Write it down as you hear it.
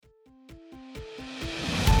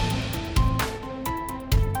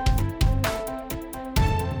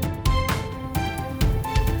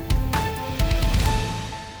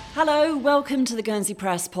Hello, welcome to the Guernsey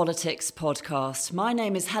Press Politics podcast. My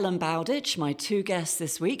name is Helen Bowditch. My two guests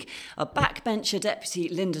this week are backbencher Deputy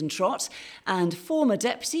Lyndon Trott and former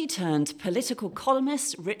Deputy turned political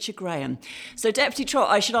columnist Richard Graham. So Deputy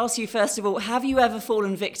Trott, I should ask you first of all, have you ever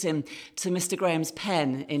fallen victim to Mr. Graham's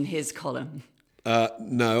pen in his column?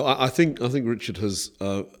 No, I think Richard has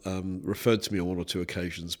referred to me on one or two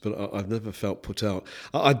occasions, but I've never felt put out.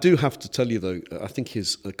 I do have to tell you, though, I think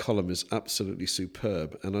his column is absolutely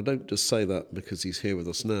superb, and I don't just say that because he's here with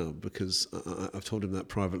us now, because I've told him that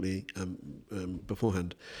privately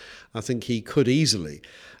beforehand. I think he could easily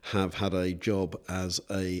have had a job as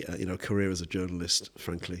a career as a journalist,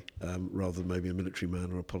 frankly, rather than maybe a military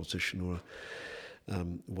man or a politician or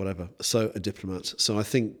whatever. So a diplomat. So I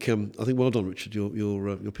think well done, Richard.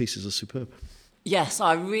 Your pieces are superb. Yes,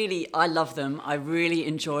 I love them. I really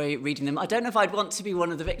enjoy reading them. I don't know if I'd want to be one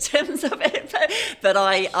of the victims of it, but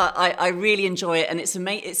I really enjoy it, and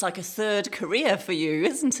it's like a third career for you,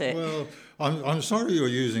 isn't it? Well, I'm sorry you're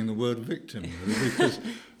using the word victim, because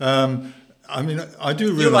I do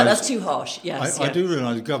realise... You're right, that's too harsh, yes. I do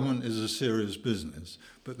realise government is a serious business,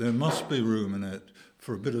 but there must be room in it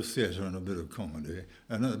for a bit of theatre and a bit of comedy,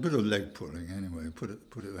 and a bit of leg pulling anyway, put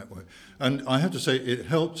it that way. And I have to say, it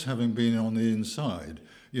helps having been on the inside.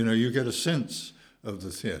 You know, you get a sense of the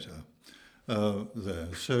theatre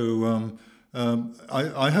there. So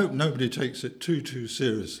I hope nobody takes it too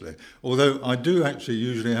seriously, although I do actually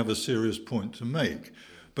usually have a serious point to make.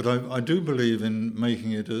 But I do believe in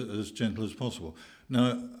making it as gentle as possible.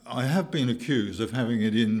 Now, I have been accused of having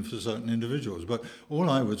it in for certain individuals, but all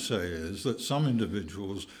I would say is that some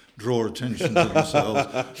individuals draw attention to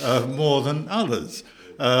themselves more than others.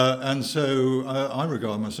 And so I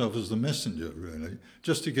regard myself as the messenger, really,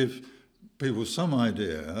 just to give people some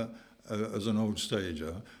idea, as an old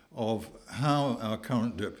stager, of how our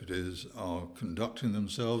current deputies are conducting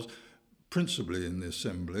themselves, principally in the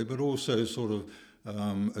Assembly, but also sort of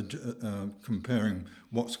comparing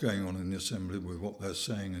what's going on in the Assembly with what they're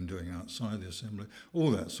saying and doing outside the Assembly,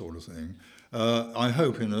 all that sort of thing. I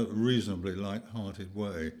hope in a reasonably light-hearted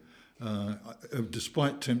way,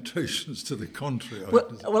 despite temptations to the contrary.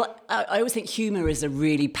 I always think humour is a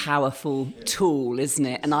really powerful tool, isn't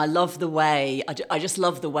it? And I love the way, I just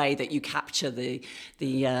love the way that you capture the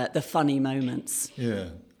funny moments. Yeah.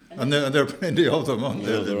 And there are plenty of them, aren't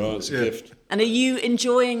there? Yeah, there are. It's a gift. And are you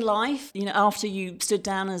enjoying life, after you stood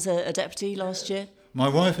down as a deputy last year? My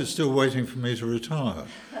wife is still waiting for me to retire,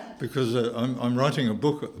 because I'm writing a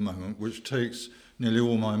book at the moment which takes nearly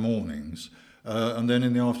all my mornings. And then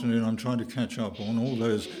in the afternoon I'm trying to catch up on all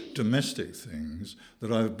those domestic things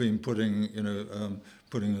that I've been putting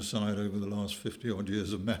aside over the last 50-odd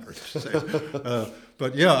years of marriage. So,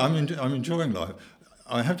 but yeah, I'm enjoying life.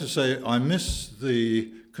 I have to say I miss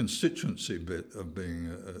the constituency bit of being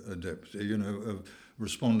a deputy, of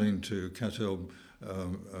responding to Cattell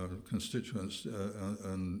constituents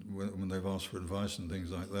and when they've asked for advice and things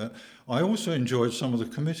like that. I also enjoyed some of the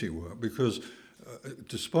committee work because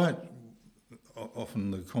despite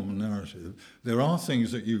often the common narrative, there are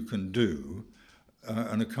things that you can do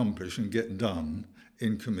and accomplish and get done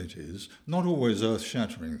in committees, not always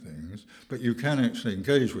earth-shattering things, but you can actually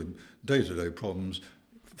engage with day-to-day problems,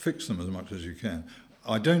 fix them as much as you can.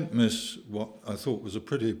 I don't miss what I thought was a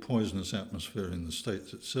pretty poisonous atmosphere in the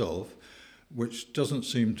States itself, which doesn't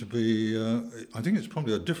seem to be... I think it's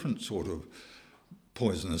probably a different sort of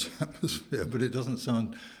poisonous atmosphere, but it doesn't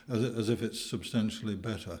sound as if it's substantially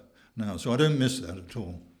better now. So I don't miss that at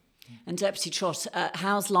all. And Deputy Trott,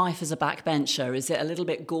 how's life as a backbencher? Is it a little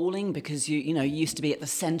bit galling because you used to be at the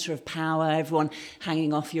centre of power, everyone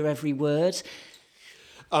hanging off your every word?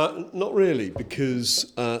 Not really,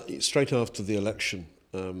 because straight after the election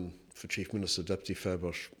for Chief Minister, Deputy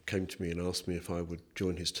Fairbosh came to me and asked me if I would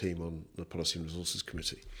join his team on the Policy and Resources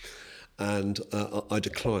Committee. And I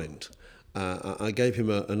declined. I gave him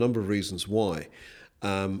a number of reasons why.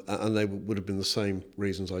 And they would have been the same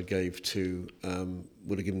reasons I would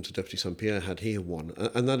have given to Deputy St-Pierre had he won.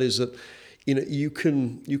 And that is that, you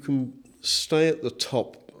can stay at the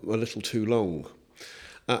top a little too long.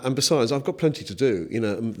 And besides, I've got plenty to do.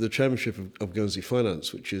 The chairmanship of Guernsey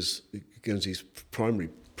Finance, which is Guernsey's primary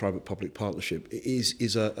private-public partnership,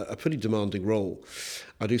 is a pretty demanding role.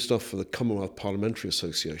 I do stuff for the Commonwealth Parliamentary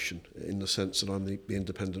Association in the sense that I'm the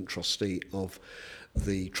independent trustee of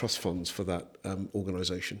the trust funds for that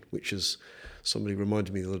organisation, which is, somebody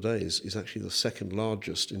reminded me the other day, is actually the second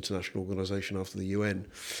largest international organisation after the UN.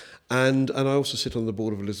 And I also sit on the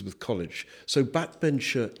board of Elizabeth College. So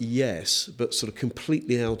backbencher, yes, but sort of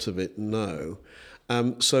completely out of it, no.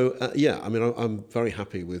 I'm very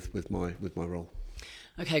happy with my role.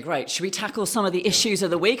 Okay, great. Should we tackle some of the issues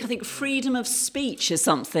of the week? I think freedom of speech is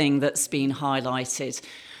something that's been highlighted.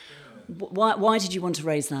 Why did you want to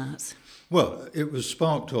raise that? Well, it was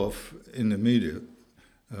sparked off in the immediate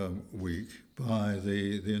week by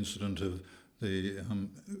the incident of the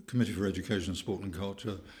Committee for Education, Sport and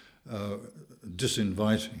Culture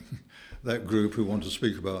disinviting that group who want to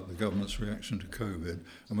speak about the government's reaction to COVID,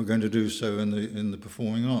 and we're going to do so in the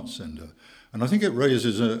Performing Arts Centre. And I think it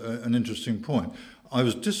raises an interesting point. I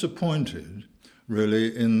was disappointed,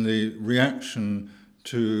 really, in the reaction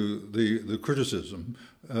to the criticism,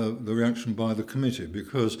 the reaction by the committee,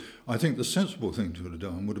 because I think the sensible thing to have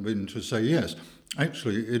done would have been to say, yes,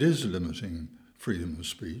 actually it is limiting freedom of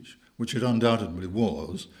speech, which it undoubtedly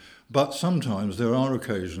was, but sometimes there are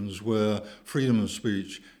occasions where freedom of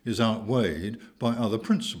speech is outweighed by other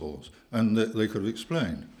principles, and that they could have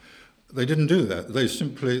explained. They didn't do that.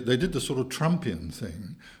 They did the sort of Trumpian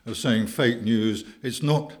thing of saying fake news, it's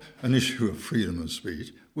not an issue of freedom of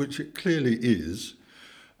speech, which it clearly is.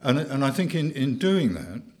 And I think in doing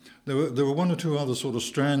that, there were one or two other sort of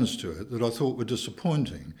strands to it that I thought were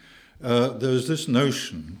disappointing. There's this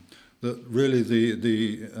notion that really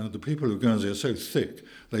the people of Guernsey are so thick,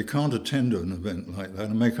 they can't attend an event like that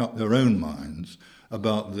and make up their own minds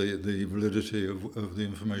about the validity of the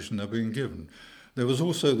information they're being given. There was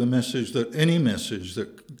also the message that any message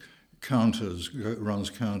that runs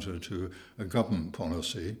counter to a government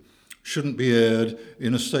policy shouldn't be aired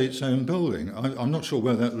in a state's-owned building. I'm not sure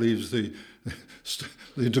where that leaves the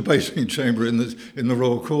debating chamber in the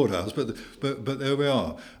Royal Courthouse, but there we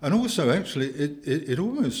are. And also, actually, it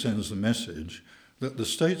almost sends the message that the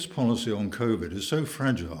state's policy on COVID is so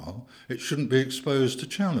fragile, it shouldn't be exposed to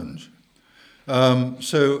challenge.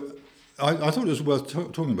 So I thought it was worth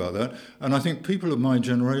talking about that, and I think people of my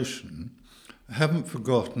generation haven't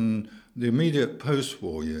forgotten the immediate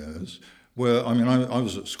post-war years, where, I mean, I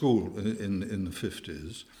was at school in the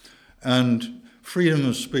 50s, and freedom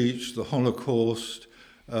of speech, the Holocaust,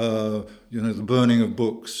 the burning of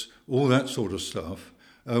books, all that sort of stuff,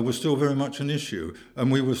 was still very much an issue.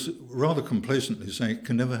 And we were rather complacently saying it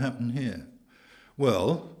can never happen here.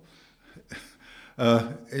 Well,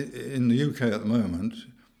 in the UK at the moment,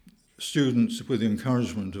 students, with the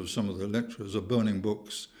encouragement of some of the lecturers, are burning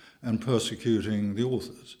books and persecuting the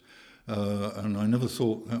authors. And I never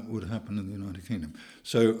thought that would happen in the United Kingdom.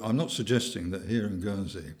 So I'm not suggesting that here in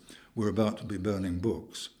Guernsey we're about to be burning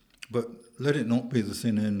books, but let it not be the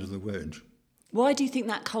thin end of the wedge. Why do you think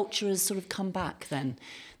that culture has sort of come back then,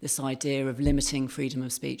 this idea of limiting freedom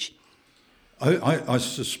of speech? I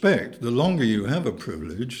suspect the longer you have a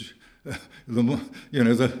privilege, the more,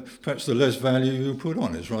 perhaps the less value you put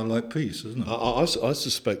on it. It's rather like peace, isn't it? I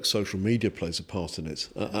suspect social media plays a part in it,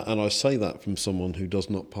 and I say that from someone who does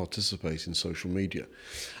not participate in social media.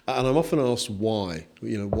 And I'm often asked why,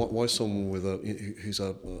 why someone who's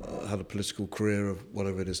had a political career of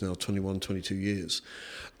whatever it is now, 21, 22 years.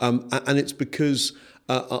 And it's because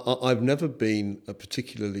I've never been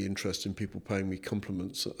particularly interested in people paying me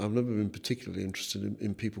compliments. I've never been particularly interested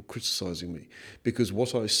in people criticising me, because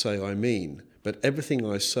what I say I mean, but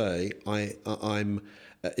everything I say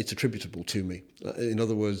it's attributable to me. In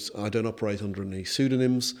other words, I don't operate under any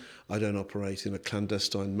pseudonyms. I don't operate in a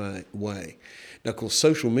clandestine way. Now, of course,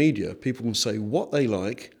 social media, people can say what they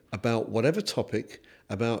like about whatever topic,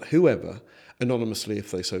 about whoever, anonymously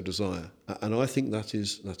if they so desire. And I think that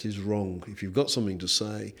is wrong. If you've got something to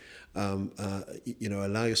say,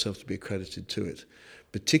 allow yourself to be accredited to it,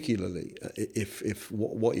 particularly if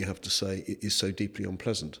what you have to say is so deeply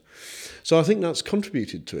unpleasant. So I think that's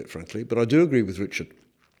contributed to it, frankly. But I do agree with Richard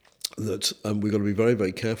that we've got to be very,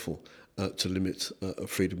 very careful to limit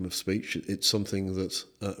freedom of speech. It's something that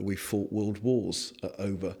we fought world wars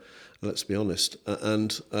over, let's be honest.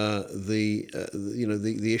 And the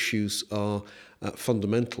issues are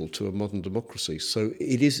fundamental to a modern democracy. So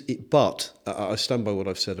it is. But I stand by what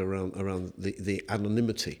I've said around the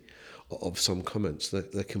anonymity of some comments.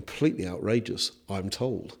 They're completely outrageous, I'm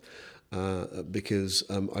told. Because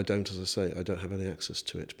I don't have any access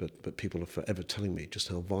to it, but people are forever telling me just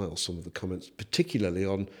how vile some of the comments, particularly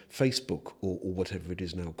on Facebook or whatever it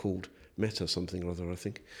is now called, Meta something or other, I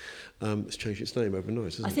think. It's changed its name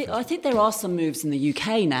overnight, hasn't it? I think there are some moves in the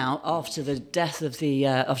UK now after the death of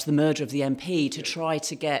after the murder of the MP to try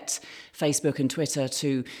to get Facebook and Twitter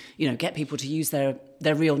to get people to use their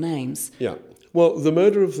real names. Yeah. Well, the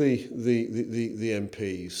murder of the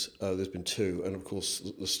MPs, there's been two, and of course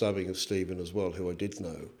the stabbing of Stephen as well, who I did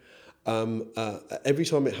know. Every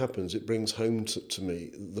time it happens, it brings home to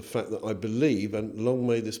me the fact that I believe, and long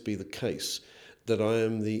may this be the case, that I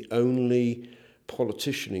am the only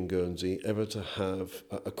politician in Guernsey ever to have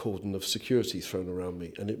a cordon of security thrown around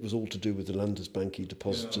me, and it was all to do with the Landesbanki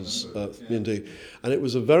depositors. Indeed. And it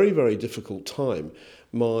was a very, very difficult time.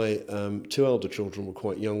 My 2 elder children were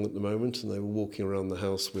quite young at the moment, and they were walking around the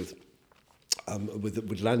house with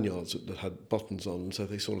lanyards that had buttons on, and so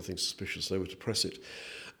they saw anything suspicious, they were to press it.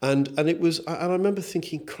 And it was, and I remember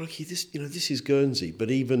thinking, crikey, this is Guernsey,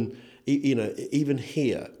 but even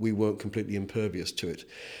here we weren't completely impervious to it.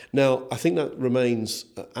 Now, I think that remains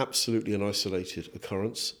absolutely an isolated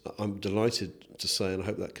occurrence. I'm delighted to say, and I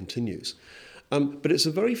hope that continues. But it's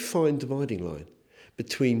a very fine dividing line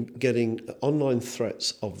between getting online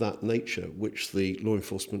threats of that nature, which the law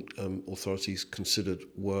enforcement authorities considered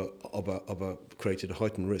were created a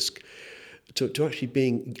heightened risk, to actually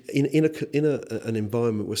being in an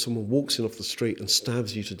environment where someone walks in off the street and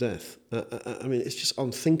stabs you to death. I mean, it's just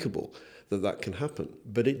unthinkable that can happen,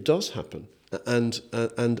 but it does happen. And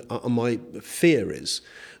my fear is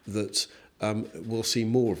that we'll see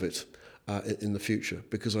more of it in the future,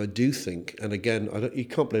 because I do think, and again, you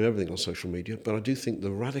can't blame everything on social media, but I do think the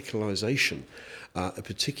radicalisation,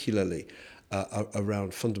 particularly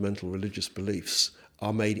around fundamental religious beliefs,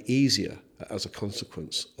 are made easier as a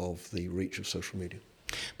consequence of the reach of social media.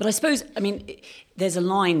 But I suppose, I mean, there's a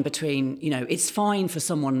line between, it's fine for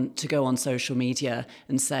someone to go on social media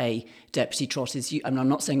and say Deputy Trott is, I'm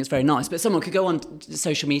not saying it's very nice, but someone could go on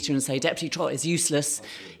social media and say Deputy Trott is useless,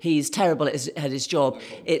 he's terrible at his job.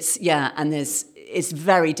 It's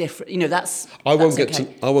very different. I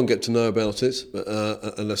won't get to know about it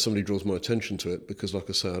unless somebody draws my attention to it, because, like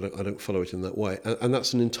I say, I don't follow it in that way, and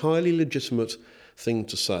that's an entirely legitimate thing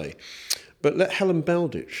to say. But let Helen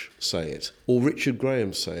Bowditch say it, or Richard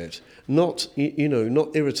Graham say it, not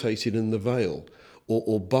irritated in the Vale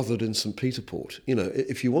or bothered in St. Peter Port.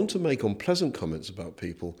 If you want to make unpleasant comments about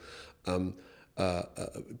people,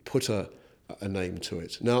 put a name to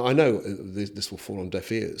it. Now, I know this will fall on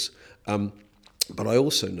deaf ears, but I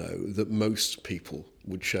also know that most people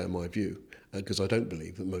would share my view, because I don't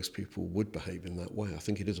believe that most people would behave in that way. I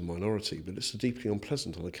think it is a minority, but it's a deeply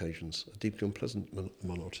unpleasant on occasions, a deeply unpleasant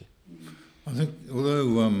minority. I think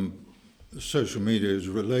although social media is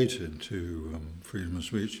related to freedom of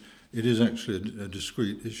speech, it is actually a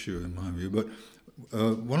discrete issue in my view. But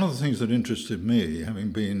one of the things that interested me, having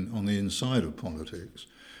been on the inside of politics,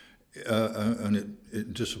 and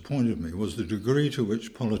it disappointed me, was the degree to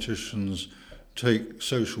which politicians take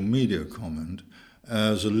social media comment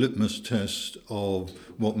as a litmus test of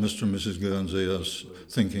what Mr. and Mrs. Guernsey are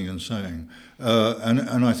thinking and saying.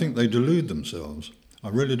 And I think they delude themselves. I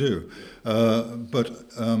really do. But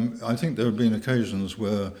I think there have been occasions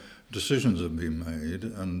where decisions have been made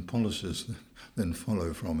and policies then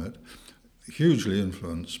follow from it, hugely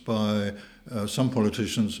influenced by some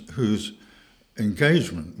politicians whose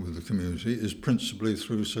engagement with the community is principally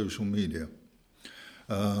through social media.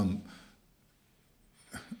 I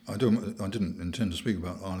didn't intend to speak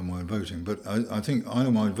about island-wide voting, but I think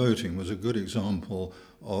island-wide voting was a good example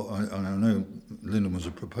and I know Lyndon was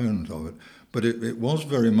a proponent of it, but it was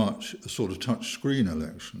very much a sort of touch-screen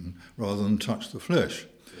election rather than touch the flesh.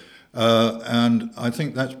 And I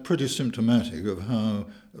think that's pretty symptomatic of how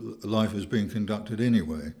life is being conducted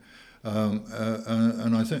anyway.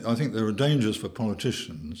 And I think there are dangers for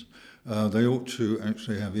politicians. They ought to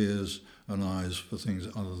actually have ears and eyes for things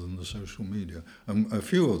other than the social media. And a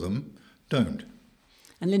few of them don't.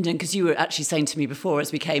 And Lyndon, because you were actually saying to me before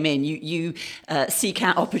as we came in, you seek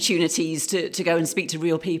out opportunities to go and speak to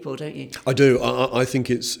real people, don't you? I do. I think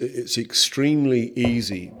it's extremely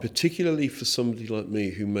easy, particularly for somebody like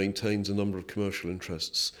me who maintains a number of commercial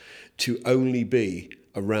interests, to only be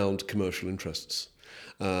around commercial interests.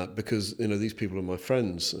 Because these people are my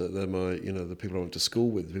friends. They're my the people I went to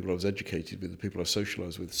school with, the people I was educated with, the people I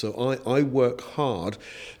socialised with. So I work hard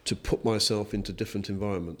to put myself into different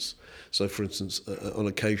environments. So, for instance, on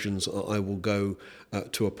occasions I will go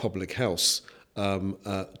to a public house to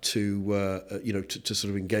sort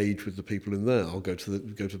of engage with the people in there. I'll go to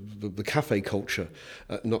the cafe culture,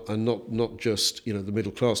 not just the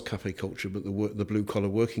middle class cafe culture, but the blue collar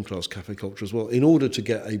working class cafe culture as well, in order to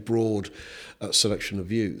get a broad selection of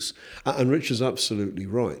views. And Richard's absolutely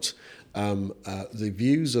right. The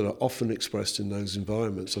views that are often expressed in those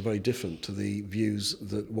environments are very different to the views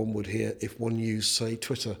that one would hear if one used, say,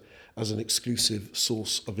 Twitter as an exclusive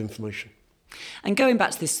source of information. And going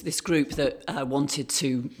back to this group that wanted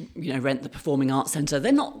to, rent the Performing Arts Centre,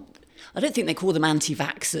 they're not. I don't think they call them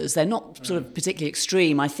anti-vaxxers. They're not sort of particularly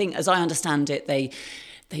extreme. I think, as I understand it, they're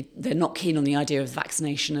not keen on the idea of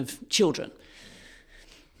vaccination of children.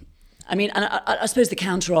 I mean, and I suppose the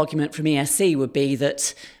counter argument from ESC would be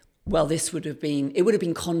that well, it would have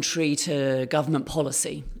been contrary to government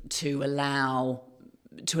policy to allow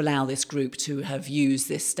this group to have used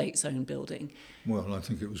this state-owned building? Well, I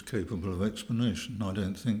think it was capable of explanation. I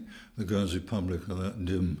don't think the Guernsey public are that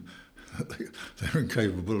dim. They're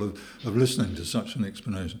incapable of listening to such an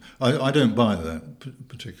explanation. I don't buy that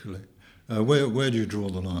particularly. Where do you draw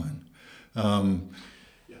the line? I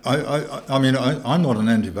mean, I'm not an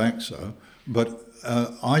anti-vaxxer, but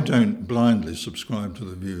I don't blindly subscribe to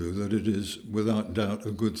the view that it is without doubt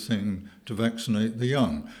a good thing to vaccinate the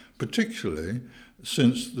young, particularly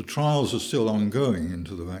since the trials are still ongoing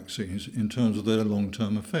into the vaccines in terms of their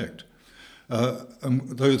long-term effect. And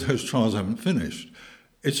those trials haven't finished.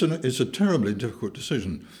 It's a terribly difficult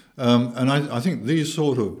decision. And I think these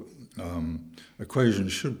sort of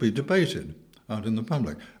equations should be debated out in the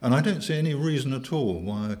public. And I don't see any reason at all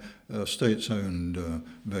why states-owned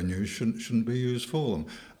venues shouldn't be used for them.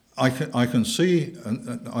 I can see,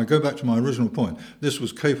 and I go back to my original point, this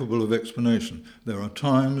was capable of explanation. There are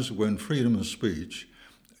times when freedom of speech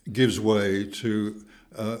gives way to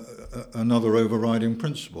another overriding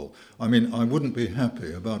principle. I mean, I wouldn't be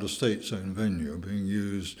happy about a state-owned venue being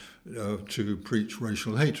used to preach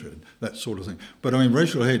racial hatred, that sort of thing. But I mean,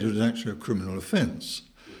 racial hatred is actually a criminal offence,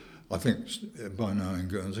 I think, by now in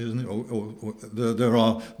Guernsey, isn't it? Or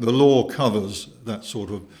the law covers that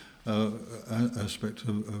sort of aspect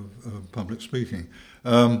of public speaking.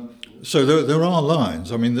 So there are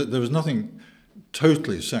lines. I mean, there was nothing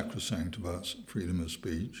totally sacrosanct about freedom of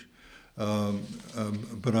speech,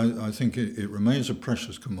 but I think it remains a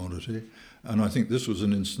precious commodity, and I think this was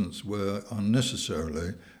an instance where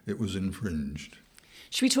unnecessarily it was infringed.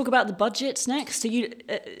 Should we talk about the budget next?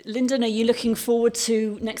 Lyndon, are you looking forward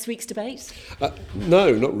to next week's debate?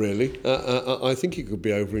 No, not really. I think it could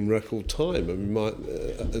be over in record time. I mean,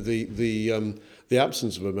 the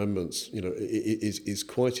absence of amendments, is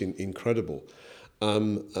quite incredible,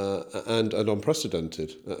 and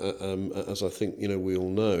unprecedented, as I think we all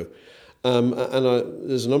know.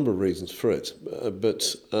 There's a number of reasons for it,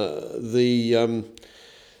 but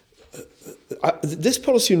this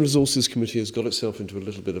Policy and Resources Committee has got itself into a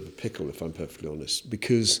little bit of a pickle, if I'm perfectly honest,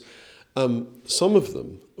 because some of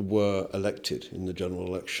them were elected in the general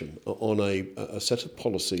election on a set of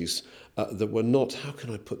policies that were not, how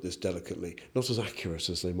can I put this delicately, not as accurate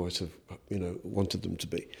as they might have wanted them to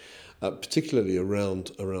be, particularly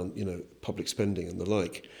around public spending and the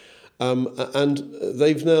like. And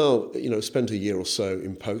they've now, spent a year or so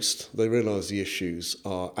in post. They realise the issues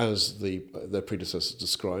are as their predecessors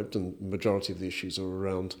described, and the majority of the issues are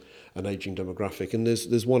around an ageing demographic. And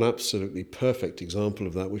there's one absolutely perfect example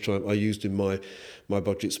of that, which I used in my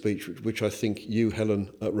budget speech, which I think you, Helen,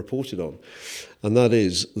 reported on. And that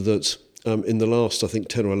is that in the last, I think,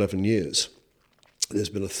 10 or 11 years, there's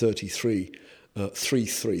been a 33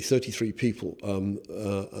 people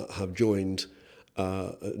have joined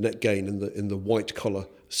net gain in the white collar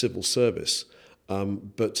civil service,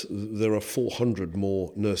 but there are 400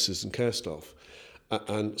 more nurses and care staff,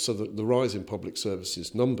 and so the rise in public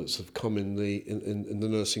services numbers have come in the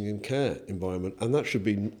nursing and care environment, and that should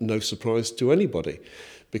be no surprise to anybody,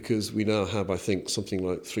 because we now have, I think, something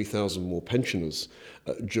like 3,000 more pensioners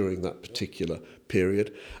during that particular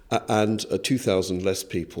period, and 2,000 less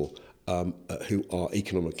people who are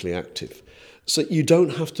economically active. So you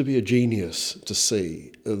don't have to be a genius to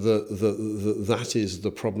see that is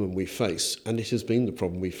the problem we face, and it has been the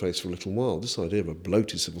problem we face for a little while. This idea of a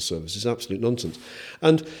bloated civil service is absolute nonsense.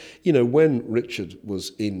 And, when Richard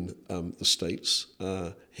was in the States,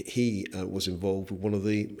 he was involved with one of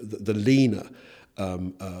the leaner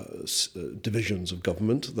divisions of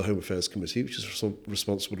government, the Home Affairs Committee, which is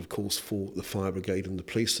responsible, of course, for the fire brigade and the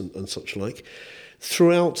police and such like.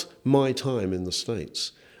 Throughout my time in the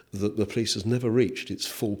States, the police has never reached its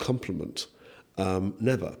full complement,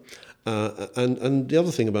 never. And the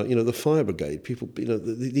other thing about the fire brigade, people,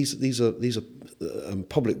 these are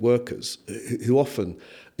public workers who often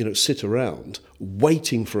sit around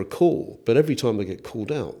waiting for a call, but every time they get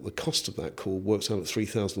called out, the cost of that call works out at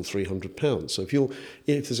 £3,300. So if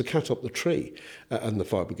there's a cat up the tree and the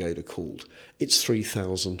fire brigade are called, it's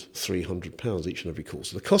 £3,300 each and every call.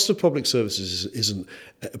 So the cost of public services isn't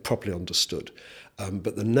properly understood.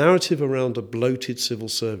 But the narrative around a bloated civil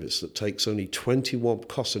service that costs only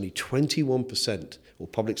 21%, or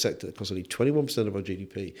public sector that costs only 21% of our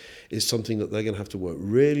GDP, is something that they're going to have to work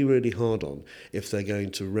really, really hard on if they're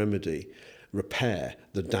going to repair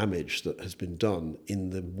the damage that has been done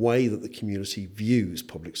in the way that the community views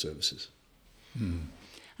public services. And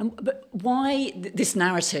But why this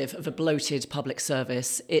narrative of a bloated public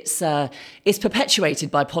service? It's perpetuated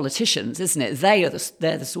by politicians, isn't it? They're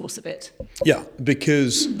the source of it. Yeah,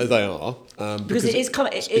 because they are. Because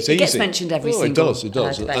it gets mentioned every single it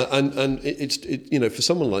does. debate. And it's for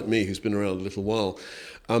someone like me who's been around a little while,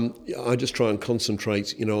 I just try and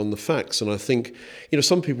concentrate, on the facts. And I think,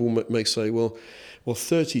 some people may say, well,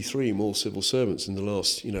 33 more civil servants in the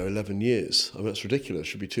last, 11 years. I mean, that's ridiculous.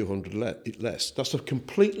 Should be 200 less. That's a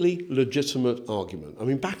completely legitimate argument. I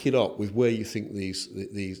mean, back it up with where you think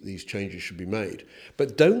these changes should be made.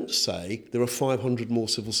 But don't say there are 500 more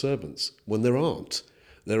civil servants when there aren't.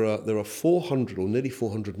 There are 400 or nearly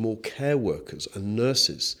 400 more care workers and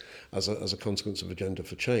nurses as a consequence of Agenda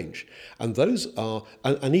for Change. And those are,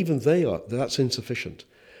 and even that's insufficient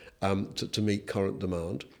to meet current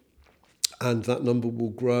demand. And that number will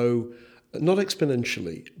grow, not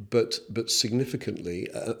exponentially, but significantly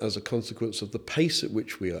as a consequence of the pace at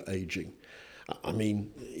which we are ageing. I mean,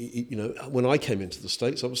 when I came into the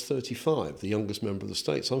States, I was 35, the youngest member of the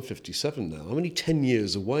States. I'm 57 now. I'm only 10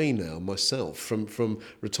 years away now myself from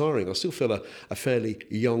retiring. I still feel a fairly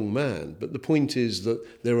young man. But the point is that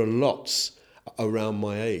there are lots around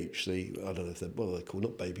my age. I don't know if what are they called?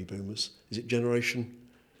 Not baby boomers. Is it generation?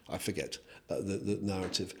 I forget. The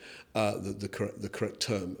narrative, the correct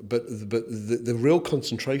term, but the real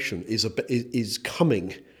concentration is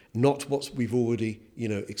coming, not what we've already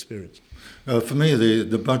experienced. For me,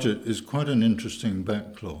 the budget is quite an interesting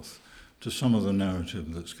backcloth to some of the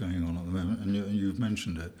narrative that's going on at the moment, and you've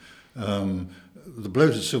mentioned it. The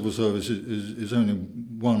bloated civil service is only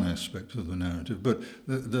one aspect of the narrative,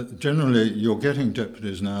 but generally you're getting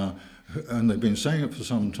deputies now. And they've been saying it for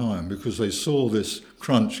some time because they saw this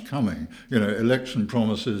crunch coming, election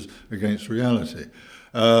promises against reality.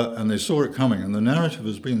 And they saw it coming. And the narrative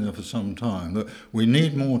has been there for some time that we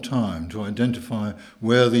need more time to identify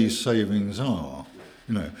where these savings are.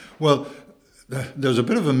 Well, there's a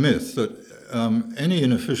bit of a myth that any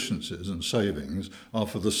inefficiencies and savings are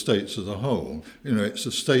for the states as a whole. It's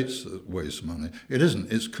the states that waste money. It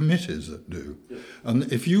isn't. It's committees that do. Yeah.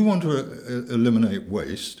 And if you want to eliminate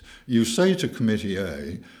waste, you say to Committee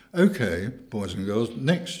A, OK, boys and girls,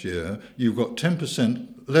 next year you've got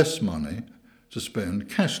 10% less money to spend,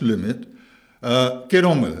 cash limit, get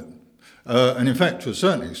on with it. And in fact, to a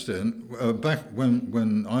certain extent, back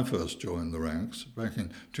when I first joined the ranks, back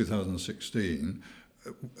in 2016,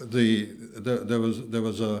 there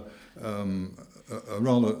was a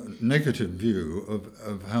rather negative view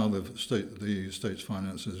of how the state's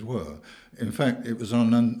finances were. In fact, it was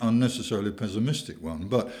an unnecessarily pessimistic one.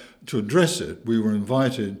 But to address it, we were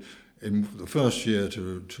invited in the first year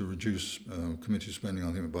to reduce committee spending,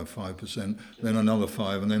 I think, by 5%, then another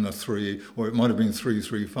 5%, and then a 3%, or it might have been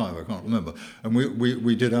 335, I can't remember. And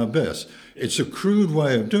we did our best. It's a crude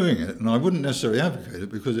way of doing it, and I wouldn't necessarily advocate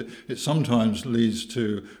it because it sometimes leads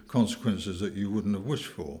to consequences that you wouldn't have wished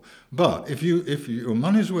for. But if your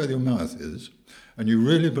money's where your mouth is, and you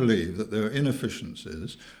really believe that there are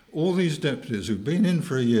inefficiencies, all these deputies who've been in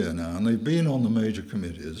for a year now and they've been on the major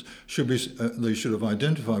committees they should have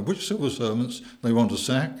identified which civil servants they want to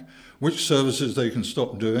sack, which services they can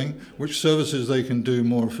stop doing, which services they can do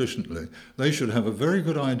more efficiently. They should have a very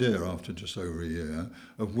good idea after just over a year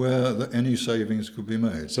of where any savings could be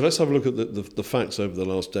made. So let's have a look at the facts over the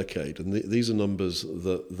last decade. And these are numbers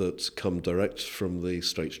that come direct from the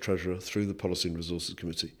State's Treasurer through the Policy and Resources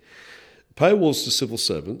Committee. Pay awards to civil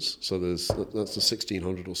servants, so that's the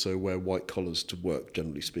 1,600 or so wear white collars to work,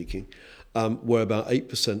 generally speaking, were about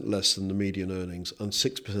 8% less than the median earnings and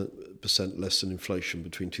 6% less than inflation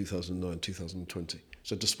between 2009 and 2020.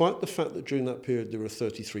 So despite the fact that during that period there were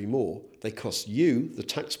 33 more, they cost you, the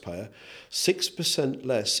taxpayer, 6%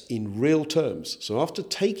 less in real terms. So after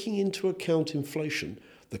taking into account inflation,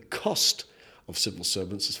 the cost of civil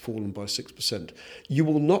servants has fallen by 6%. You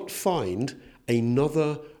will not find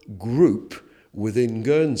another group within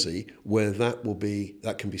Guernsey where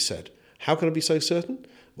that can be said. How can I be so certain?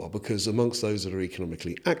 Well, because amongst those that are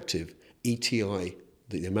economically active, ETI,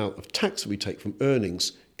 the amount of tax that we take from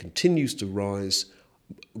earnings, continues to rise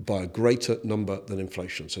by a greater number than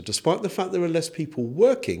inflation. So despite the fact there are less people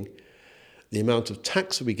working, the amount of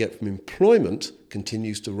tax that we get from employment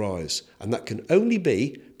continues to rise. And that can only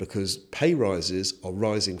be because pay rises are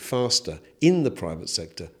rising faster in the private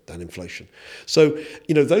sector than inflation. So,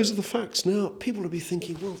 those are the facts. Now, people will be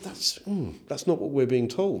thinking, well, that's not what we're being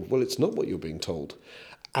told. Well, it's not what you're being told.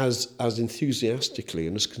 As enthusiastically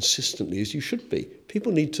and as consistently as you should be.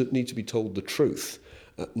 People need to be told the truth,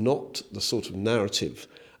 not the sort of narrative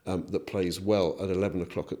that plays well at 11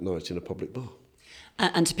 o'clock at night in a public bar.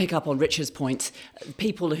 And to pick up on Richard's point,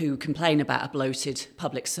 people who complain about a bloated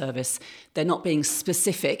public service, they're not being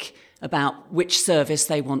specific about which service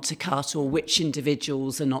they want to cut or which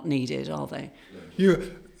individuals are not needed, are they?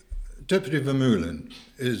 Deputy Vermeulen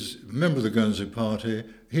is a member of the Guernsey Party.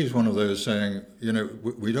 He's one of those saying,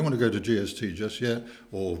 we don't want to go to GST just yet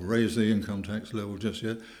or raise the income tax level just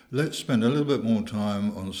yet. Let's spend a little bit more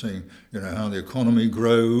time on seeing, how the economy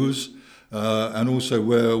grows and also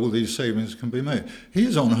where all these savings can be made.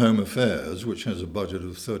 He's on Home Affairs, which has a budget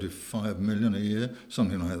of 35 million a year,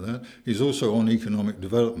 something like that. He's also on economic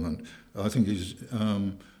development. I think he's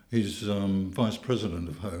vice president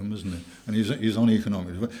of Home, isn't he? And he's on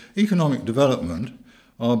economic development. Economic development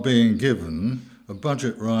are being given a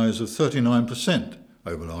budget rise of 39%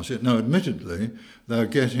 over last year. Now, admittedly, they're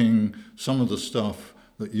getting some of the stuff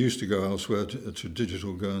that used to go elsewhere to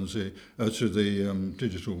Digital Guernsey, to the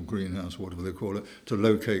digital greenhouse, whatever they call it, to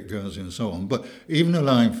locate Guernsey and so on. But even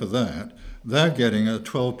allowing for that, they're getting a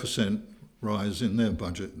 12% rise in their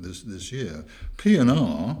budget this year.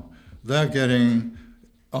 P&R, they're getting,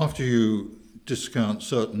 after you discount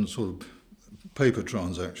certain sort of paper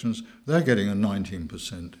transactions, they're getting a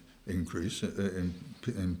 19% increase in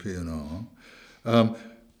P&R.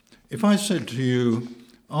 If I said to you,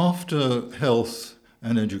 after health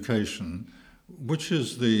and education, which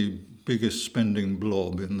is the biggest spending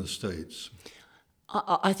blob in the States?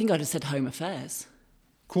 I think I'd have said Home Affairs.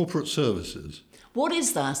 Corporate services. What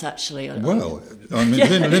is that, actually? Well, I mean,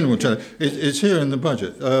 Lynn will tell you. It's here in the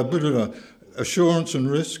budget. Assurance and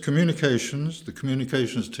risk, communications, the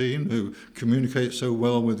communications team who communicate so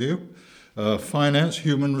well with you, finance,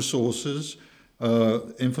 human resources,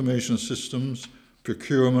 information systems,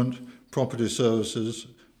 procurement, property services,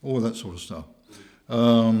 all that sort of stuff.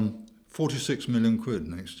 46 million quid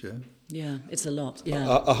next year. Yeah, it's a lot, yeah.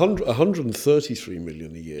 133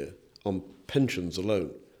 million a year on pensions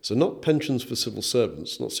alone. So not pensions for civil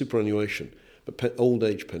servants, not superannuation, but old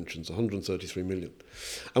age pensions, 133 million.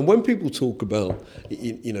 And when people talk about,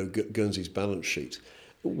 Guernsey's balance sheet,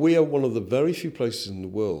 we are one of the very few places in the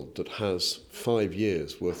world that has 5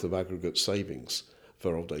 years worth of aggregate savings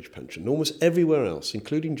for old age pension. Almost everywhere else,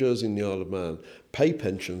 including Jersey and the Isle of Man, pay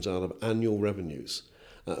pensions out of annual revenues.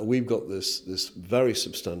 We've got this very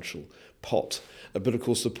substantial pot, but of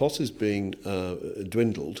course the pot is being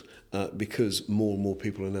dwindled because more and more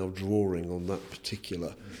people are now drawing on that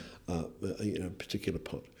particular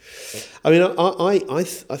pot. I mean, I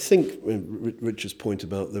think Richard's point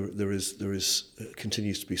about there is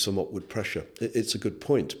continues to be some upward pressure. It's a good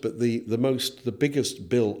point, but the biggest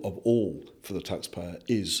bill of all for the taxpayer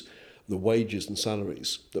is the wages and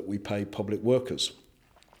salaries that we pay public workers,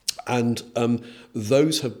 and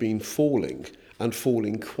those have been falling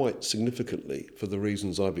quite significantly for the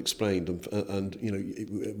reasons I've explained, and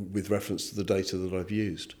with reference to the data that I've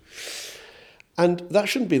used. And that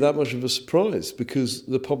shouldn't be that much of a surprise because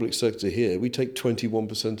the public sector here, we take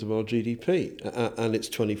 21% of our GDP and it's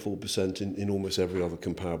 24% in almost every other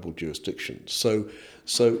comparable jurisdiction. So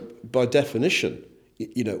by definition,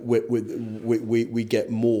 we get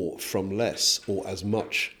more from less or as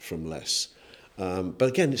much from less. But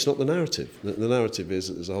again, it's not the narrative. The narrative is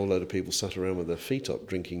that there's a whole load of people sat around with their feet up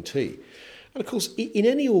drinking tea. And of course, in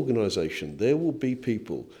any organisation, there will be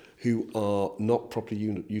people who are not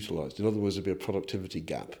properly utilised. In other words, there'll be a productivity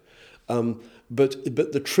gap. But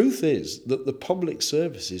the truth is that the public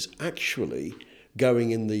service is actually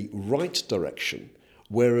going in the right direction,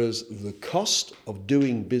 whereas the cost of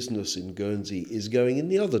doing business in Guernsey is going in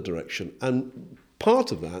the other direction. And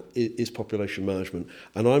part of that is population management.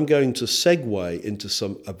 And I'm going to segue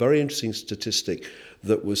into a very interesting statistic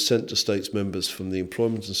that was sent to States members from the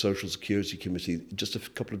Employment and Social Security Committee just a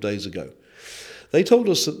couple of days ago. They told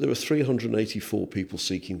us that there are 384 people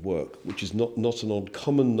seeking work, which is not an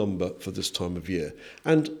uncommon number for this time of year.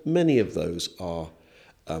 And many of those are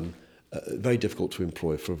very difficult to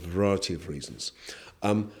employ for a variety of reasons.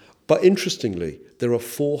 But interestingly, there are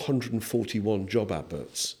 441 job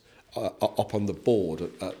adverts up on the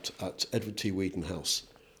board at Edward T. Wheaton House.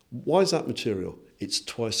 Why is that material? It's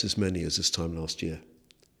twice as many as this time last year.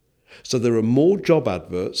 So there are more job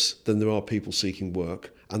adverts than there are people seeking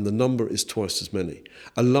work, and the number is twice as many.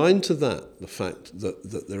 Aligned to that, the fact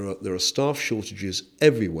that there are staff shortages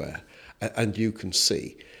everywhere, and you can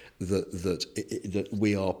see that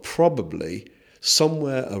we are probably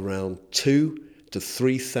somewhere around 2,000 to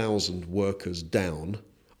 3,000 workers down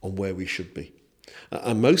on where we should be.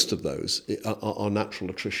 And most of those are natural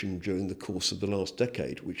attrition during the course of the last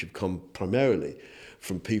decade, which have come primarily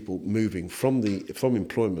from people moving from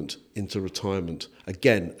employment into retirement.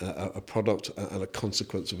 Again, a product and a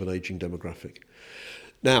consequence of an ageing demographic.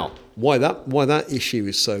 Now, why that issue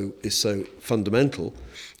is so fundamental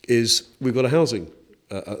is we've got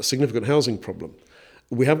a significant housing problem.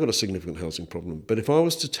 We have got a significant housing problem. But if I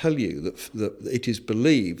was to tell you that it is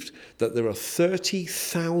believed that there are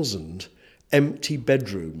 30,000 empty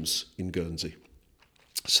bedrooms in Guernsey,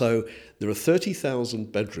 so there are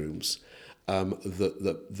 30,000 bedrooms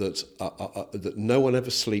that no one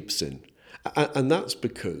ever sleeps in. And that's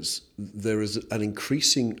because there is an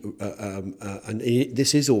increasing, and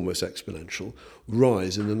this is almost exponential,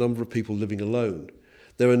 rise in the number of people living alone.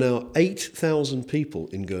 There are now 8,000 people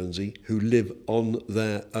in Guernsey who live on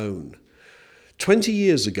their own. 20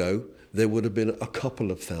 years ago, there would have been a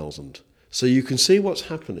couple of thousand. So you can see what's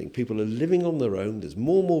happening. People are living on their own. There's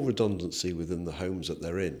more and more redundancy within the homes that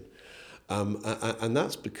they're in. And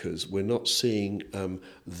that's because we're not seeing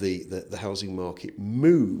the housing market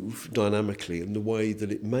move dynamically in the way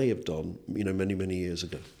that it may have done, many, many years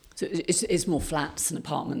ago. So it's more flats and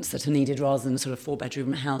apartments that are needed rather than sort of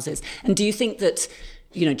 4-bedroom houses. And do you think that,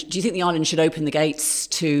 do you think the island should open the gates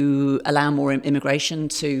to allow more immigration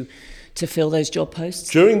to fill those job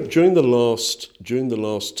posts? During the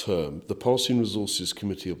last term, the Policy and Resources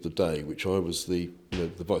Committee of the day, which I was the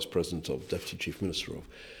Vice President of, Deputy Chief Minister of,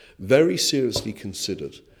 very seriously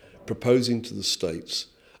considered proposing to the states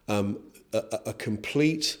a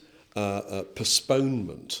complete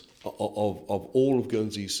postponement of all of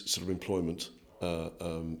Guernsey's sort of employment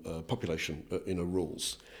population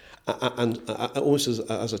rules, and almost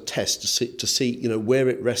as a test to see where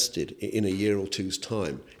it rested in a year or two's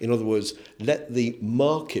time. In other words, let the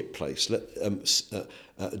marketplace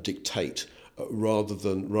dictate rather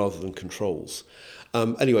than controls.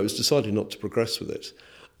 Anyway, it was decided not to progress with it.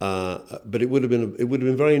 But it would have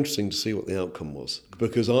been very interesting to see what the outcome was,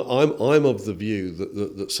 because I'm of the view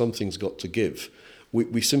that something's got to give.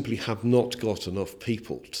 We simply have not got enough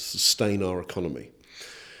people to sustain our economy,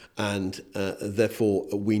 and therefore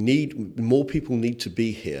more people need to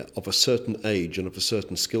be here of a certain age and of a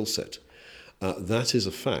certain skill set. That is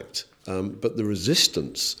a fact, but the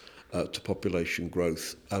resistance to population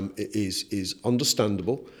growth is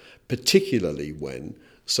understandable, particularly when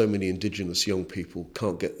so many indigenous young people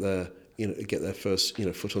can't get their first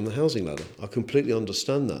foot on the housing ladder. I completely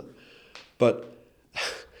understand that, but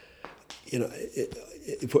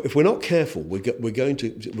if we're not careful, we're going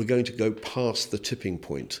to go past the tipping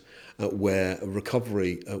point where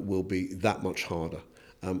recovery will be that much harder.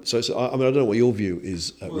 So I don't know what your view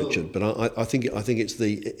is, Richard, but I think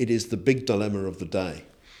it is the big dilemma of the day.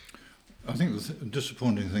 I think the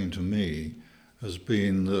disappointing thing to me has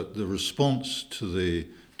been that the response to the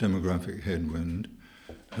demographic headwind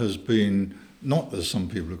has been not, as some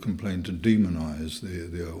people have complained, to demonise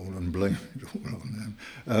the old and blame it all on them.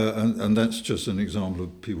 And that's just an example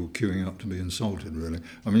of people queuing up to be insulted, really.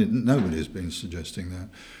 I mean, nobody's been suggesting that.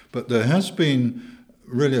 But there has been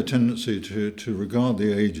really a tendency to regard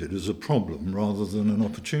the aged as a problem rather than an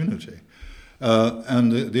opportunity.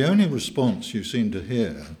 And the only response you seem to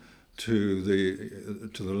hear to the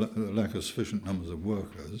lack of sufficient numbers of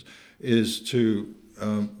workers is to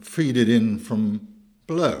feed it in from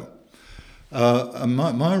below. And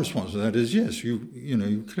my response to that is yes,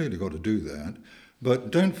 you've clearly got to do that, but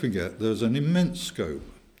don't forget there's an immense scope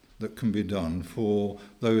that can be done for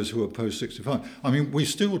those who are post-65. I mean, we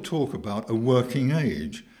still talk about a working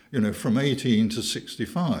age, from 18 to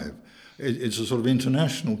 65. It's a sort of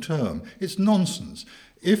international term. It's nonsense.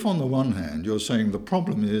 If on the one hand you're saying the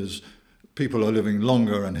problem is people are living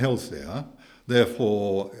longer and healthier,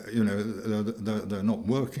 therefore, they're not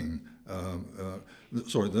working.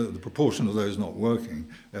 The proportion of those not working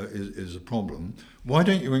is a problem. Why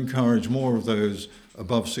don't you encourage more of those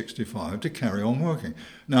above 65 to carry on working?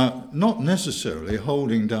 Now, not necessarily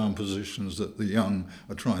holding down positions that the young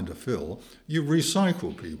are trying to fill. You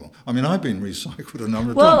recycle people. I mean, I've been recycled a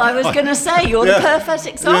number of times. Well, I was going to say, you're the perfect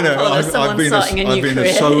example of someone starting a new career. I've been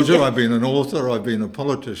a soldier, I've been an author, I've been a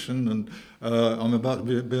politician, and I'm about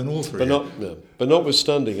to be an author. But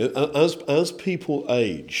notwithstanding, as people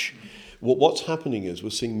age, what's happening is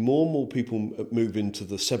we're seeing more and more people move into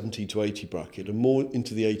the 70 to 80 bracket and more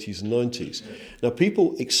into the 80s and 90s. Now,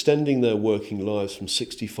 people extending their working lives from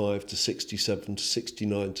 65 to 67 to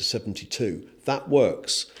 69 to 72, that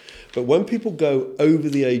works. But when people go over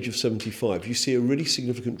the age of 75, you see a really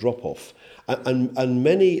significant drop-off. And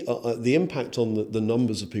many, the impact on the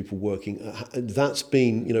numbers of people working, that's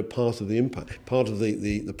been part of the impact, part of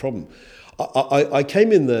the problem. I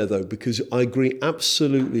came in there, though, because I agree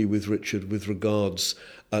absolutely with Richard with regards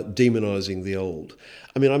demonising the old.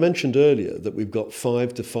 I mean, I mentioned earlier that we've got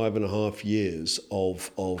 5 to 5.5 years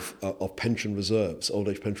of pension reserves, old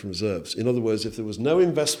age pension reserves. In other words, if there was no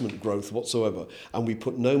investment growth whatsoever and we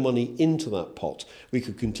put no money into that pot, we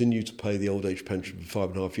could continue to pay the old age pension for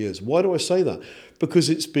 5.5 years. Why do I say that? Because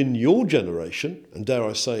it's been your generation, and dare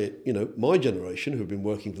I say it, my generation, who have been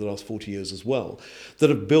working for the last 40 years as well, that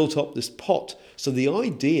have built up this pot. So the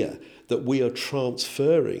idea that we are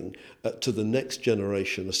transferring to the next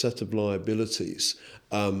generation a set of liabilities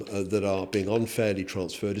that are being unfairly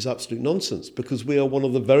transferred is absolute nonsense, because we are one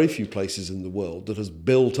of the very few places in the world that has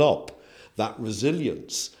built up that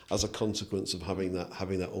resilience as a consequence of having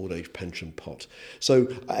that old age pension pot. So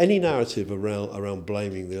any narrative around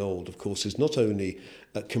blaming the old, of course, is not only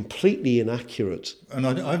completely inaccurate. And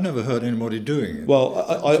I've never heard anybody doing it. Well,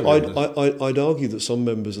 I'd argue that some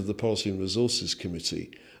members of the Policy and Resources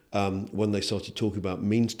Committee, when they started talking about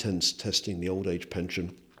means testing the old age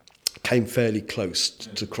pension, came fairly close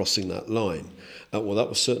to crossing that line. Well, that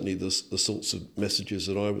was certainly the sorts of messages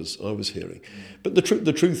that I was hearing. But the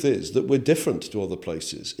truth is that we're different to other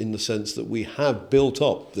places in the sense that we have built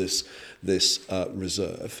up this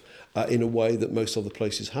reserve in a way that most other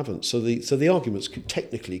places haven't. So the argument's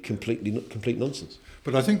technically complete nonsense.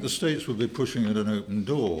 But I think the states will be pushing at an open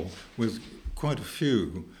door with quite a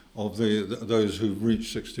few of those who've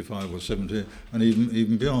reached 65 or 70 and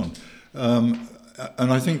even beyond.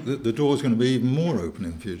 And I think that the door is going to be even more open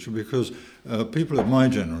in the future, because people of my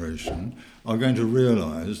generation are going to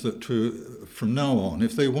realise that from now on,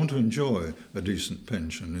 if they want to enjoy a decent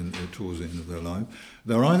pension towards the end of their life,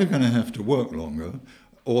 they're either going to have to work longer,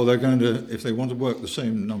 or they're going to, if they want to work the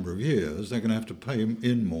same number of years, they're going to have to pay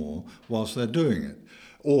in more whilst they're doing it,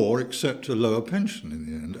 or accept a lower pension in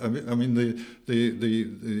the end. I mean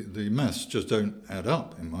the maths just don't add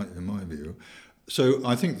up in my view. So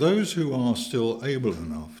I think those who are still able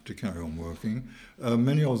enough to carry on working,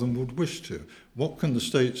 many of them would wish to. What can the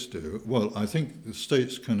states do? Well, I think the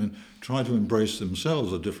states can try to embrace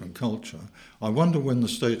themselves a different culture. I wonder when the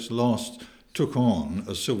states last took on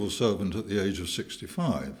a civil servant at the age of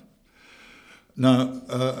 65. Now,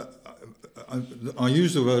 I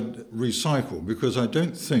use the word recycle because I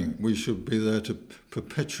don't think we should be there to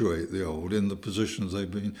perpetuate the old in the positions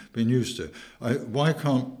they've been used to. Why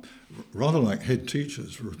can't, rather like head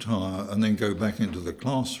teachers, retire and then go back into the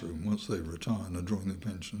classroom once they retire and are drawing their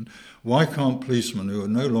pension? Why can't policemen who are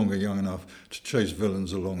no longer young enough to chase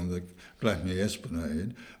villains along the Gladney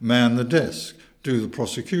Esplanade man the desk, do the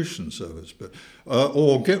prosecution service,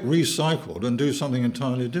 or get recycled and do something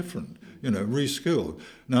entirely different? Reskilled.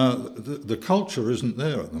 Now, the culture isn't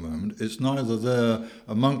there at the moment. It's neither there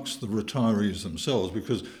amongst the retirees themselves,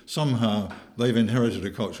 because somehow they've inherited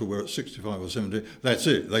a culture where at 65 or 70, that's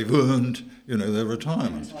it. They've earned, their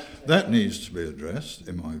retirement. That needs to be addressed,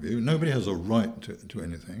 in my view. Nobody has a right to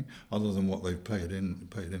anything other than what they've paid in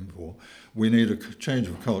for. We need a change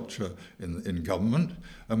of culture in government,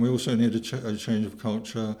 and we also need a change of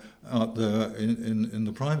culture out there in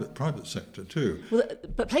the private sector too. Well,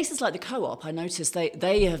 but places like the Co-op, I noticed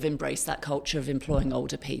they have embraced that culture of employing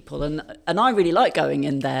older people, and I really like going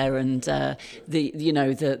in there, and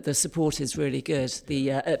the support is really good.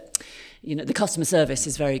 The customer service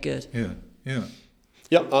is very good. Yeah.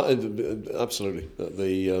 Yeah, absolutely.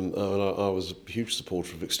 I was a huge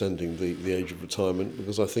supporter of extending the age of retirement,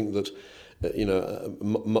 because I think that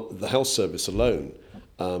the health service alone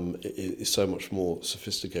is so much more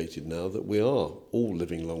sophisticated now that we are all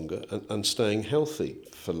living longer and staying healthy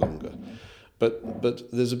for longer.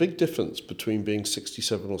 But there's a big difference between being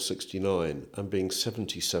 67 or 69 and being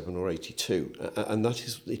 77 or 82, and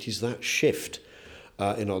it is that shift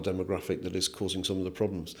in our demographic that is causing some of the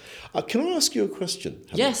problems. Can I ask you a question,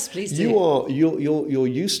 Helen? Yes, please do. You're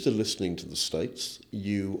used to listening to the States.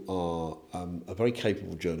 You are a very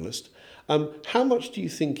capable journalist. How much do you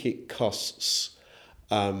think it costs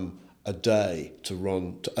a day to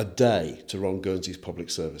run Guernsey's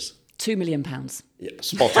public service? £2 million. Yeah,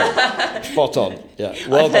 spot on. Spot on. Yeah,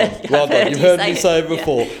 well done. You've heard me say it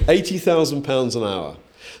before. Yeah. £80,000 an hour.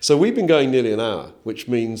 So we've been going nearly an hour, which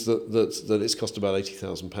means that it's cost about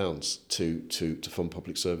 £80,000 to fund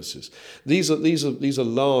public services. These are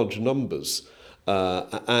large numbers.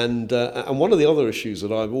 And one of the other issues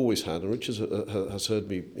that I've always had, and Richard has heard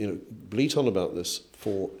me bleat on about this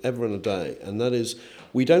forever and a day, and that is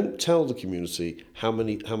we don't tell the community how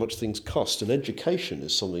much things cost, and education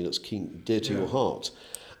is something that's dear to your heart,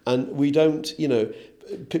 and we don't.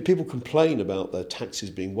 People complain about their taxes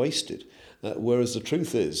being wasted. Whereas the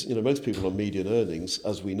truth is, most people on median earnings,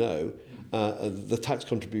 as we know, the tax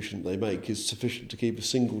contribution they make is sufficient to keep a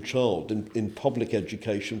single child in public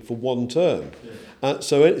education for one term.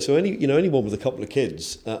 So anyone with a couple of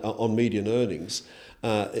kids on median earnings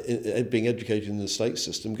being educated in the state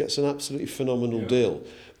system gets an absolutely phenomenal deal.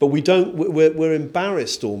 But we're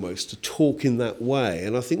embarrassed almost to talk in that way,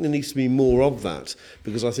 and I think there needs to be more of that,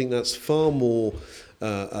 because I think that's a far more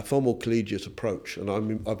collegiate approach, and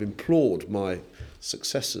I've implored my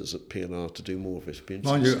successors at PNR to do more of it.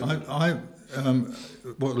 Mind you,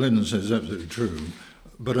 what Lyndon says is absolutely true,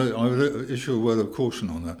 but I would issue a word of caution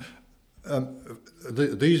on that.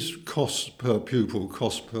 These costs per pupil,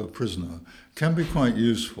 costs per prisoner, can be quite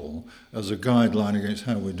useful as a guideline against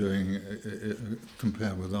how we're doing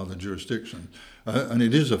compared with other jurisdictions. And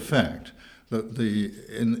it is a fact that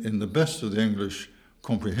in the best of the English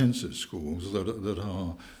comprehensive schools that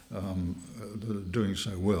are doing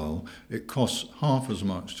so well, it costs half as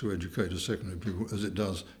much to educate a secondary pupil as it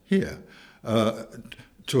does here,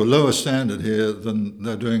 to a lower standard here than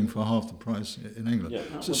they're doing for half the price in England. Yeah.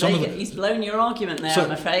 He's blown your argument there,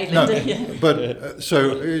 I'm afraid, Linda. But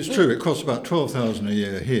so it's true, it costs about $12,000 a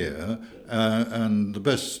year here, and the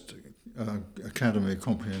best academy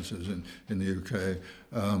comprehensives in the UK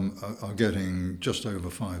are getting just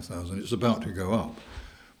over 5,000. It's about to go up.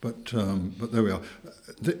 But there we are.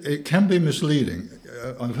 It can be misleading.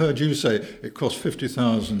 I've heard you say it costs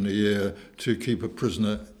 $50,000 a year to keep a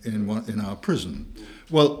prisoner in our prison.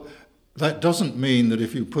 Well, that doesn't mean that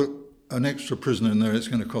if you put an extra prisoner in there, it's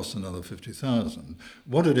going to cost another $50,000.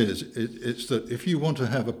 What it is, it's that if you want to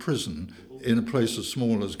have a prison in a place as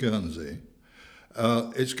small as Guernsey,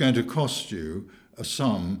 it's going to cost you a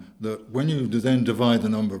sum that, when you then divide the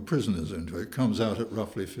number of prisoners into it, comes out at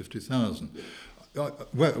roughly 50,000.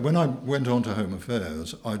 When I went on to Home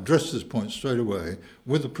Affairs, I addressed this point straight away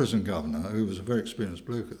with the prison governor, who was a very experienced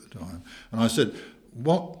bloke at the time, and I said,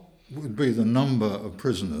 what would be the number of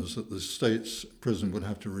prisoners that the state's prison would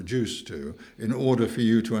have to reduce to in order for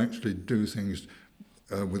you to actually do things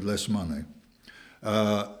with less money?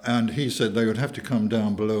 And he said they would have to come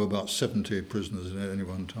down below about 70 prisoners at any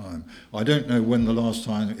one time. I don't know when the last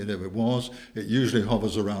time it ever was. It usually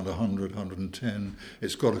hovers around 100, 110.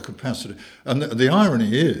 It's got a capacity. And the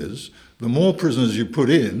irony is, the more prisoners you put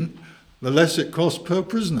in, the less it costs per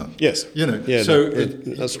prisoner. Yes.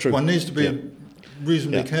 That's true. One needs to be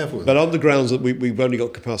reasonably careful with But on the grounds that we've only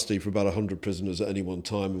got capacity for about 100 prisoners at any one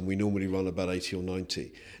time, and we normally run about 80 or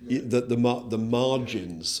 90, the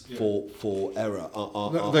margins for error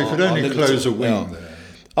are they could only limited. close a wing there.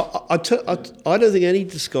 I don't think any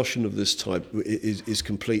discussion of this type is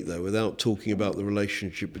complete, though, without talking about the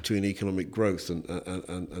relationship between economic growth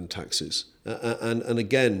and taxes. And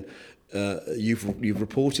again, you've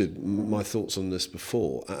reported my thoughts on this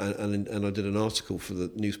before, and I did an article for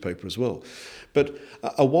the newspaper as well. But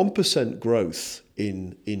a 1% growth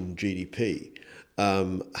in GDP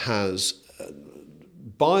has,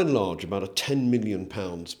 by and large, about a £10 million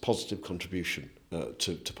positive contribution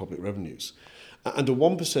to public revenues. And a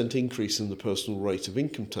 1% increase in the personal rate of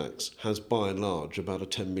income tax has, by and large, about a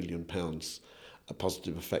 £10 million a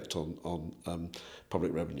positive effect on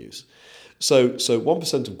public revenues. So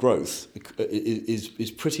 1% of growth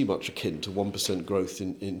is pretty much akin to 1% growth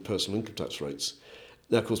in personal income tax rates.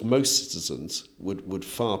 Now, of course, most citizens would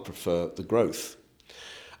far prefer the growth,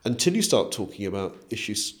 until you start talking about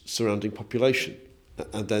issues surrounding population,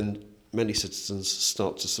 and then many citizens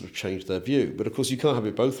start to sort of change their view. But of course, you can't have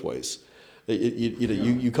it both ways.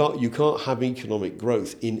 You can't have economic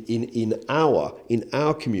growth in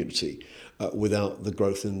our community without the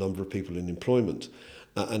growth in the number of people in employment.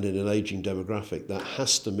 And in an ageing demographic, that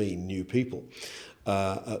has to mean new people.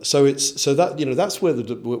 That's where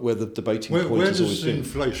the debating point has always been. Where does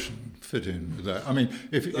inflation fit in with that? I mean,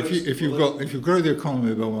 if you grow the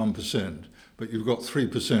economy by 1%, but you've got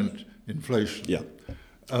 3% inflation. Yeah.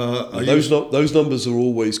 Those numbers are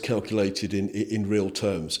always calculated in real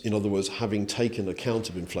terms. In other words, having taken account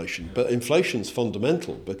of inflation. But inflation's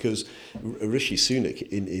fundamental, because Rishi Sunak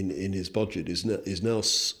in his budget is now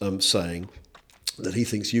saying that he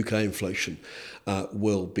thinks UK inflation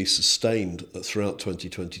will be sustained throughout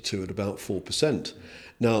 2022 at about 4%.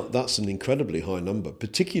 Now, that's an incredibly high number,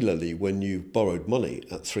 particularly when you've borrowed money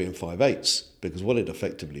at 3 5/8, because what it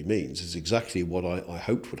effectively means is exactly what I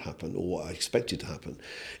hoped would happen, or what I expected to happen,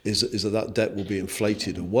 is that debt will be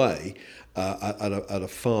inflated away at a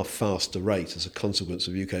far faster rate as a consequence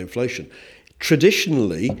of UK inflation.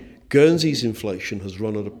 Traditionally, Guernsey's inflation has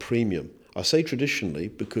run at a premium I say traditionally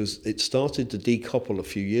because it started to decouple a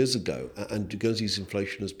few years ago, and Guernsey's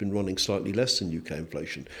inflation has been running slightly less than UK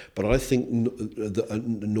inflation. But I think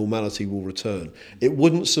normality will return. It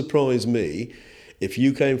wouldn't surprise me if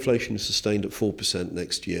UK inflation is sustained at 4%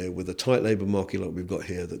 next year, with a tight labour market like we've got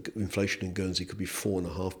here, that inflation in Guernsey could be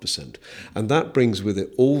 4.5%. And that brings with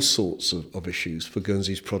it all sorts of issues for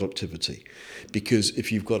Guernsey's productivity. Because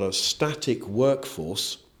if you've got a static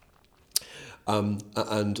workforce,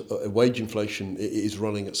 and wage inflation is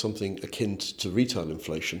running at something akin to retail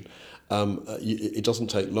inflation, it doesn't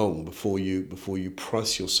take long before you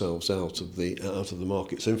price yourselves out of the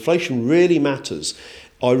market. So inflation really matters.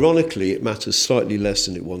 Ironically, it matters slightly less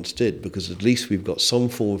than it once did, because at least we've got some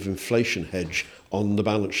form of inflation hedge on the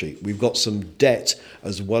balance sheet. We've got some debt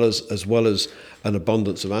as well as an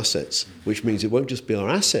abundance of assets, which means it won't just be our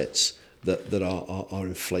assets that are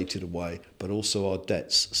inflated away, but also our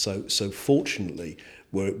debts. So fortunately,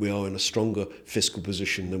 we are in a stronger fiscal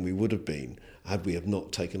position than we would have been had we have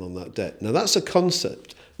not taken on that debt. Now, that's a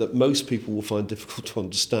concept that most people will find difficult to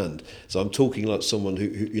understand. So I'm talking like someone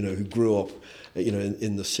who grew up,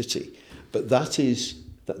 in the city. But that is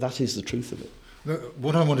the truth of it.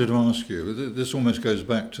 What I wanted to ask you, this almost goes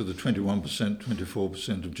back to the 21%,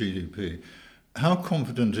 24% of GDP. How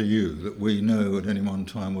confident are you that we know at any one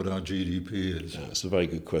time what our GDP is? Yeah, that's a very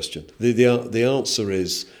good question. The answer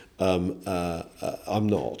is I'm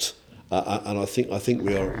not, and I think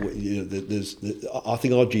we are. I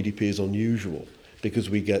think our GDP is unusual because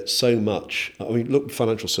we get so much. I mean, look,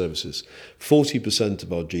 financial services. 40%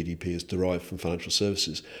 of our GDP is derived from financial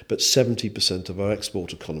services, but 70% of our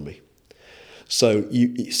export economy. So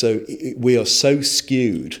we are so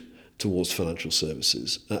skewed towards financial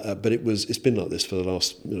services, but it's been like this for the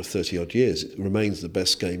last 30 odd years. It remains the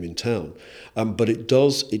best game in town, but it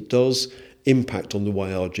does impact on the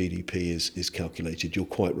way our GDP is calculated. You're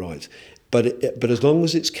quite right, but as long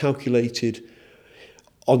as it's calculated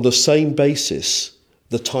on the same basis,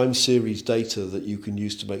 the time series data that you can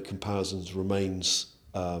use to make comparisons remains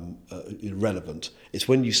relevant. It's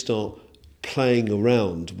when you start playing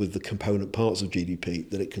around with the component parts of GDP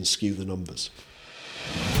that it can skew the numbers.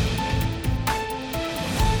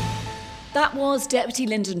 That was Deputy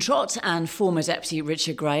Lyndon Trott and former Deputy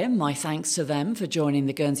Richard Graham. My thanks to them for joining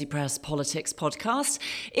the Guernsey Press Politics podcast.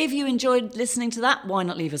 If you enjoyed listening to that, why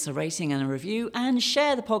not leave us a rating and a review and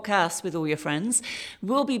share the podcast with all your friends.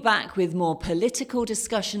 We'll be back with more political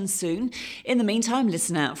discussion soon. In the meantime,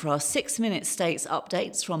 listen out for our 6-minute States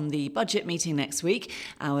updates from the budget meeting next week,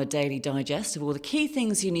 our daily digest of all the key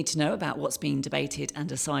things you need to know about what's being debated and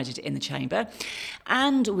decided in the Chamber.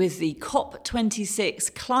 And with the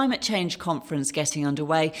COP26 climate change conference getting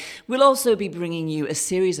underway, we'll also be bringing you a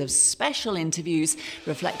series of special interviews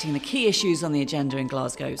reflecting the key issues on the agenda in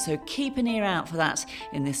Glasgow. So keep an ear out for that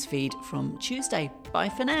in this feed from Tuesday. Bye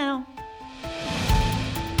for now.